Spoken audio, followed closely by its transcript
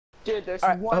Dude, there's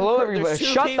Right, hello everybody.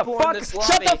 Shut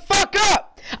the fuck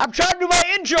up! I'm trying to do my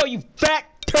intro, you fat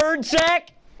turd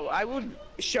sack! I will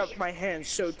shove my hands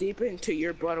so deep into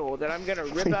your butthole that I'm gonna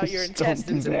rip out your Please don't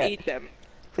intestines do and that. eat them.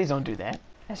 Please don't do that.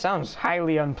 That sounds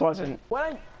highly unpleasant.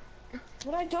 What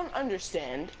I don't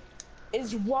understand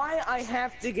is why I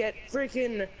have to get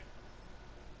freaking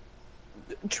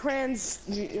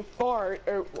fart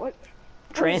or what?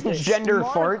 Transgender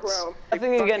farts?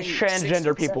 Nothing against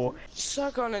transgender people.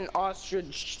 Suck on an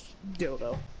ostrich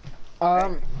dildo.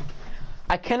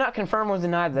 I cannot confirm or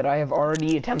deny that I have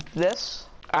already attempted this.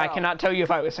 I cannot tell you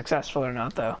if I was successful or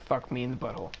not, though. Fuck me in the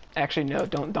butthole. Actually, no,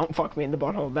 don't fuck me in the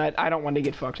butthole. That I don't want to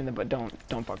get fucked in the butt. Don't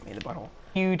fuck me in the butthole.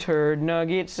 You turd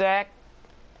nugget sack.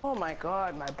 Oh my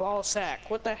god, my ball sack.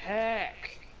 What the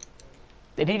heck?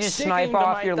 Did he just snipe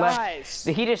off your left?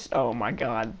 Did he just? Oh my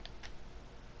god.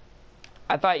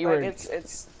 I thought you were.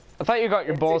 I thought you got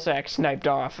your ball sack sniped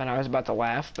off, and I was about to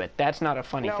laugh, but that's not a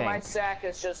funny thing. No, my sack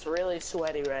is just really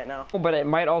sweaty right now. But it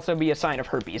might also be a sign of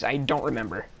herpes. I don't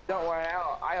remember. Don't worry,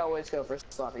 I always go for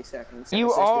sloppy seconds.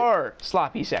 You are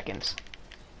sloppy seconds.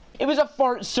 It was a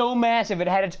fart so massive it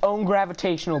had its own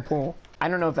gravitational pull. I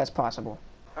don't know if that's possible.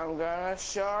 I'm gonna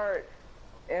shart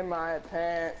in my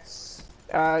pants.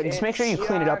 Just make sure you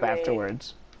clean it up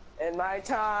afterwards. In my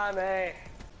tummy.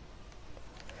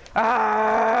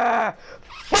 Ah!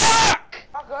 Fuck!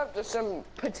 Walk up to some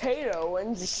potato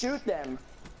and just shoot them.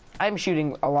 I'm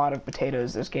shooting a lot of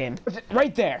potatoes this game.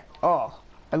 Right there. Oh,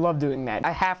 I love doing that.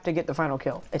 I have to get the final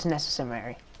kill. It's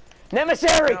necessary.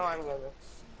 Necessary! No, I'm gonna.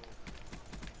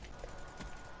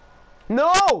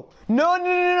 No! No,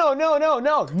 no, no, no, no,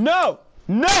 no, no,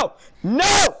 no,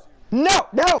 no, no,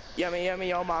 no! Yummy, yummy,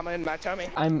 yo mama in my tummy.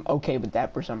 I'm okay with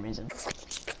that for some reason.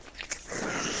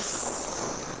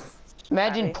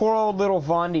 Imagine poor old little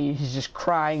Vondi, he's just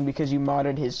crying because you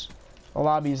modded his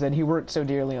lobbies that he worked so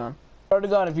dearly on. Swear to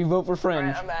God, if you vote for Fringe,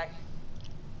 Alright, I'm back.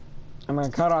 I'm gonna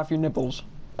cut off your nipples,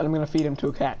 and I'm gonna feed him to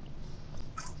a cat.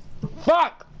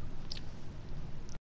 Fuck!